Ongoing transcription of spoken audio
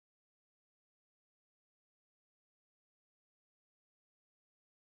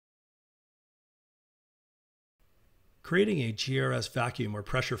Creating a GRS vacuum or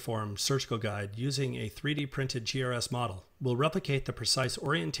pressure form surgical guide using a 3D printed GRS model will replicate the precise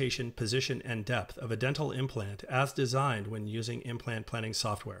orientation, position, and depth of a dental implant as designed when using implant planning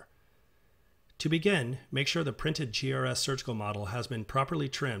software. To begin, make sure the printed GRS surgical model has been properly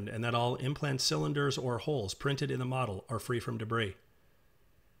trimmed and that all implant cylinders or holes printed in the model are free from debris.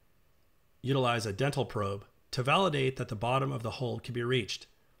 Utilize a dental probe to validate that the bottom of the hole can be reached.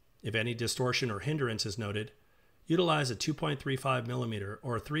 If any distortion or hindrance is noted, utilize a 2.35 millimeter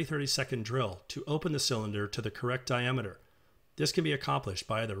or 3/32 drill to open the cylinder to the correct diameter. This can be accomplished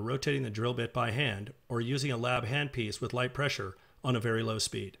by either rotating the drill bit by hand or using a lab handpiece with light pressure on a very low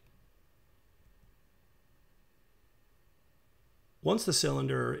speed. Once the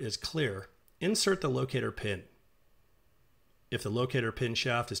cylinder is clear, insert the locator pin. If the locator pin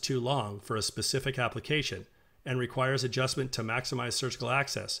shaft is too long for a specific application and requires adjustment to maximize surgical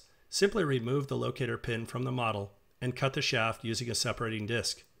access, simply remove the locator pin from the model and cut the shaft using a separating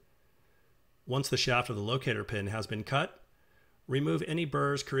disc. Once the shaft of the locator pin has been cut, remove any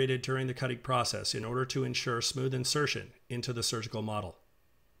burrs created during the cutting process in order to ensure smooth insertion into the surgical model.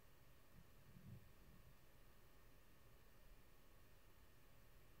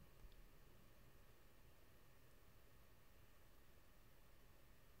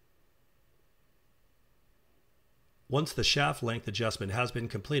 Once the shaft length adjustment has been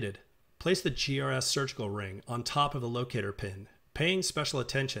completed, place the GRS surgical ring on top of the locator pin, paying special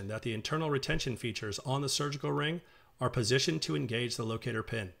attention that the internal retention features on the surgical ring are positioned to engage the locator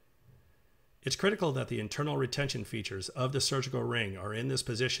pin. It's critical that the internal retention features of the surgical ring are in this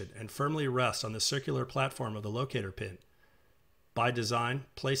position and firmly rest on the circular platform of the locator pin. By design,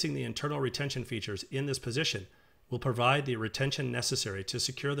 placing the internal retention features in this position will provide the retention necessary to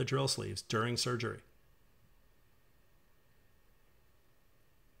secure the drill sleeves during surgery.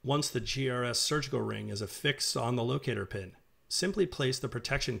 Once the GRS surgical ring is affixed on the locator pin, simply place the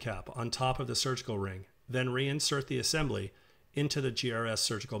protection cap on top of the surgical ring, then reinsert the assembly into the GRS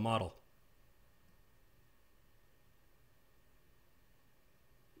surgical model.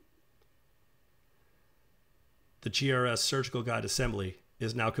 The GRS surgical guide assembly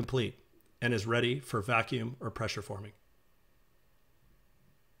is now complete and is ready for vacuum or pressure forming.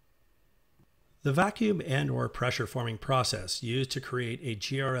 The vacuum and/or pressure forming process used to create a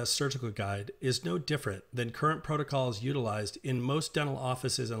GRS surgical guide is no different than current protocols utilized in most dental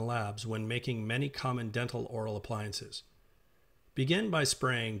offices and labs when making many common dental oral appliances. Begin by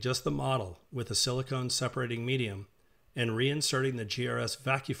spraying just the model with a silicone separating medium and reinserting the GRS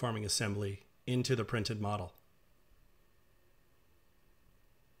vacuum forming assembly into the printed model.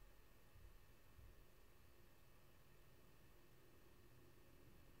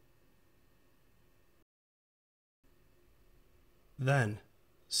 Then,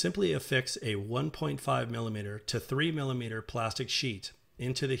 simply affix a 1.5 millimeter to 3 millimeter plastic sheet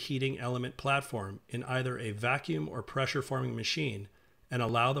into the heating element platform in either a vacuum or pressure forming machine and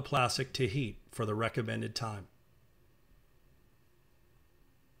allow the plastic to heat for the recommended time.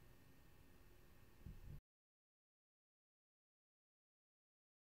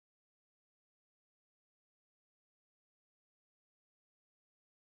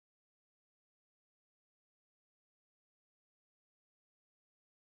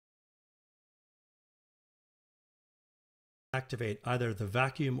 Activate either the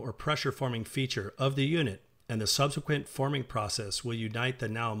vacuum or pressure forming feature of the unit, and the subsequent forming process will unite the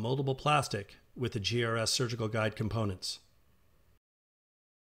now moldable plastic with the GRS surgical guide components.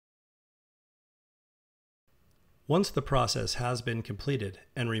 Once the process has been completed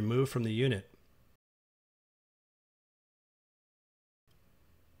and removed from the unit,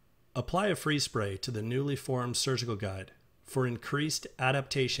 apply a freeze spray to the newly formed surgical guide for increased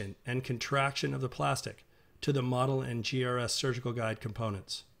adaptation and contraction of the plastic to the model and GRS surgical guide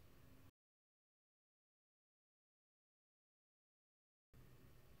components.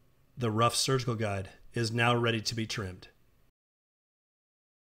 The rough surgical guide is now ready to be trimmed.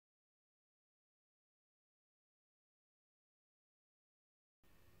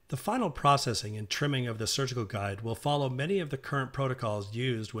 The final processing and trimming of the surgical guide will follow many of the current protocols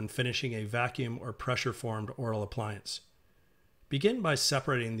used when finishing a vacuum or pressure formed oral appliance. Begin by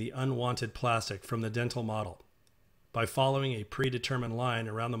separating the unwanted plastic from the dental model. By following a predetermined line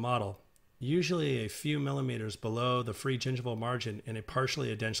around the model, usually a few millimeters below the free gingival margin in a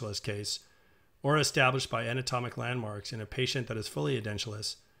partially edentulous case, or established by anatomic landmarks in a patient that is fully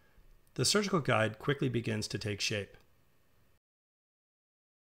edentulous, the surgical guide quickly begins to take shape.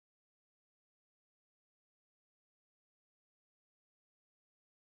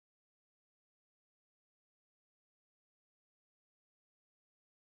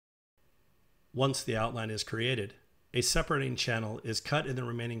 Once the outline is created, a separating channel is cut in the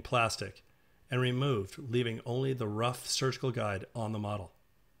remaining plastic and removed, leaving only the rough surgical guide on the model.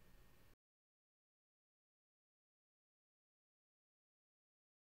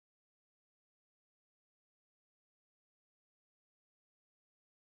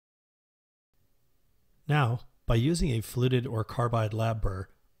 Now, by using a fluted or carbide lab burr,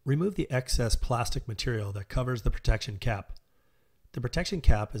 remove the excess plastic material that covers the protection cap. The protection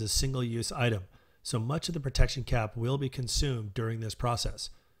cap is a single-use item, so much of the protection cap will be consumed during this process.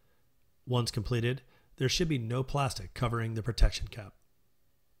 Once completed, there should be no plastic covering the protection cap.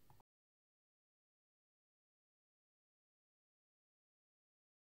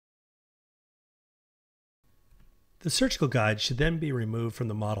 The surgical guide should then be removed from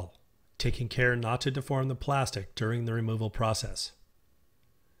the model, taking care not to deform the plastic during the removal process.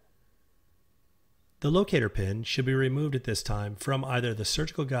 The locator pin should be removed at this time from either the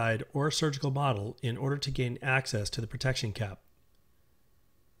surgical guide or surgical model in order to gain access to the protection cap.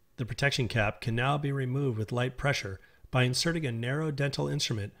 The protection cap can now be removed with light pressure by inserting a narrow dental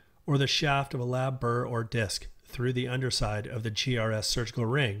instrument or the shaft of a lab burr or disc through the underside of the GRS surgical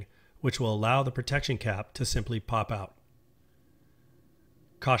ring, which will allow the protection cap to simply pop out.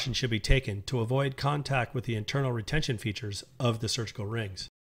 Caution should be taken to avoid contact with the internal retention features of the surgical rings.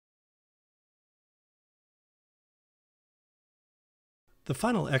 The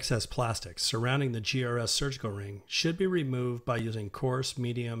final excess plastic surrounding the GRS surgical ring should be removed by using coarse,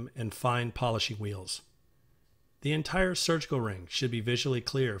 medium, and fine polishing wheels. The entire surgical ring should be visually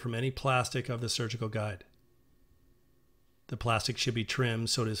clear from any plastic of the surgical guide. The plastic should be trimmed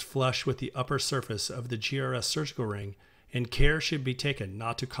so it is flush with the upper surface of the GRS surgical ring, and care should be taken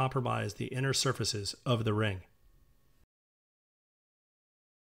not to compromise the inner surfaces of the ring.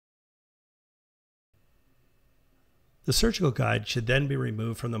 The surgical guide should then be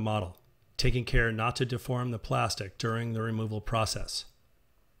removed from the model, taking care not to deform the plastic during the removal process.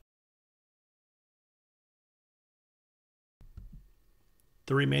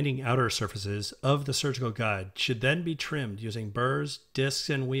 The remaining outer surfaces of the surgical guide should then be trimmed using burrs, discs,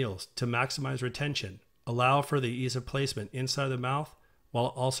 and wheels to maximize retention, allow for the ease of placement inside the mouth, while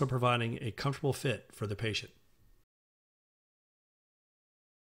also providing a comfortable fit for the patient.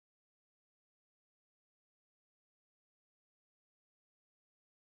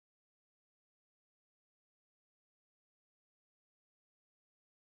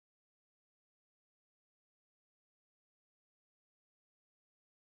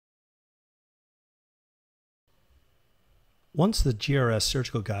 Once the GRS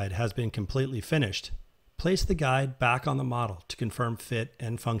surgical guide has been completely finished, place the guide back on the model to confirm fit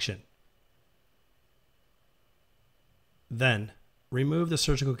and function. Then, remove the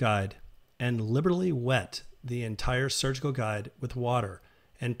surgical guide and liberally wet the entire surgical guide with water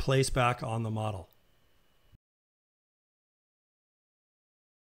and place back on the model.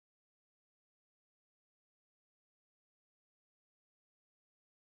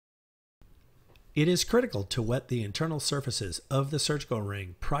 It is critical to wet the internal surfaces of the surgical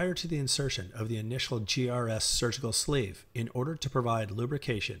ring prior to the insertion of the initial GRS surgical sleeve in order to provide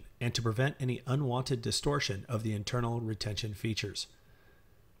lubrication and to prevent any unwanted distortion of the internal retention features.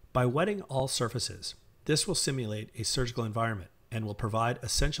 By wetting all surfaces, this will simulate a surgical environment and will provide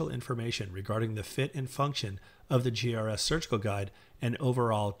essential information regarding the fit and function of the GRS surgical guide and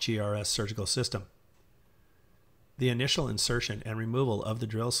overall GRS surgical system. The initial insertion and removal of the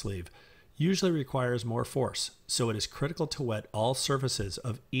drill sleeve usually requires more force, so it is critical to wet all surfaces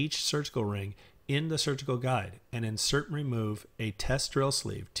of each surgical ring in the surgical guide and insert and remove a test drill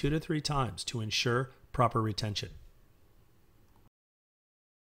sleeve 2 to 3 times to ensure proper retention.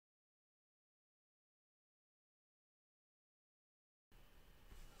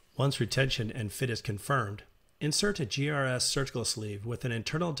 Once retention and fit is confirmed, insert a GRS surgical sleeve with an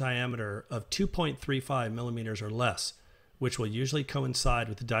internal diameter of 2.35 millimeters or less, which will usually coincide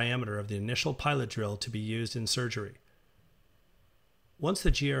with the diameter of the initial pilot drill to be used in surgery. Once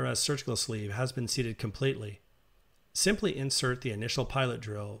the GRS surgical sleeve has been seated completely, simply insert the initial pilot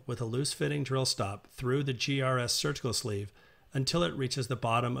drill with a loose-fitting drill stop through the GRS surgical sleeve until it reaches the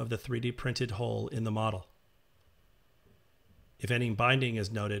bottom of the 3D printed hole in the model. If any binding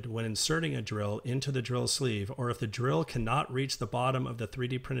is noted when inserting a drill into the drill sleeve, or if the drill cannot reach the bottom of the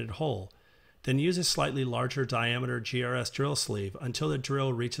 3D printed hole, then use a slightly larger diameter GRS drill sleeve until the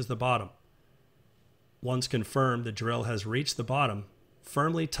drill reaches the bottom. Once confirmed the drill has reached the bottom,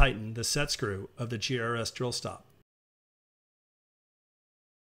 firmly tighten the set screw of the GRS drill stop.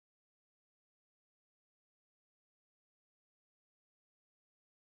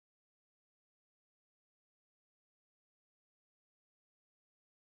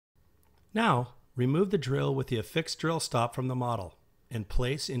 Now, Remove the drill with the affixed drill stop from the model and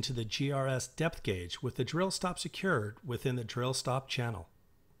place into the GRS depth gauge with the drill stop secured within the drill stop channel.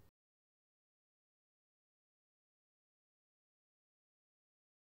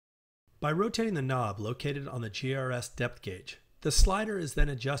 By rotating the knob located on the GRS depth gauge, the slider is then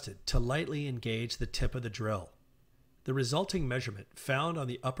adjusted to lightly engage the tip of the drill. The resulting measurement found on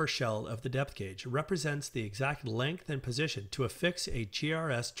the upper shell of the depth gauge represents the exact length and position to affix a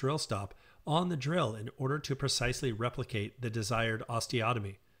GRS drill stop on the drill in order to precisely replicate the desired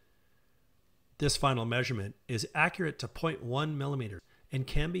osteotomy. This final measurement is accurate to 0.1 millimeters and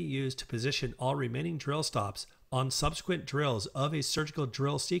can be used to position all remaining drill stops on subsequent drills of a surgical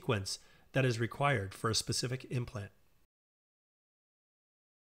drill sequence that is required for a specific implant.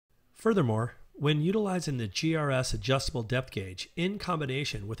 Furthermore, when utilizing the GRS adjustable depth gauge in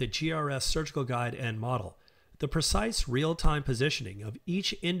combination with a GRS surgical guide and model, the precise real-time positioning of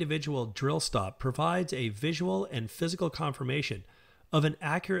each individual drill stop provides a visual and physical confirmation of an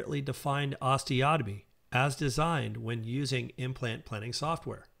accurately defined osteotomy as designed when using implant planning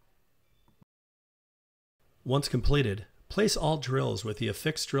software. Once completed, place all drills with the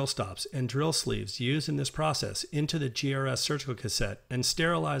affixed drill stops and drill sleeves used in this process into the GRS surgical cassette and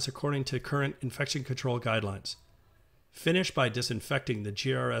sterilize according to current infection control guidelines. Finish by disinfecting the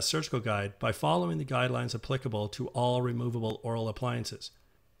GRS surgical guide by following the guidelines applicable to all removable oral appliances.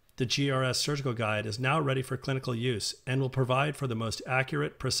 The GRS surgical guide is now ready for clinical use and will provide for the most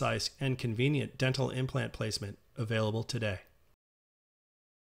accurate, precise, and convenient dental implant placement available today.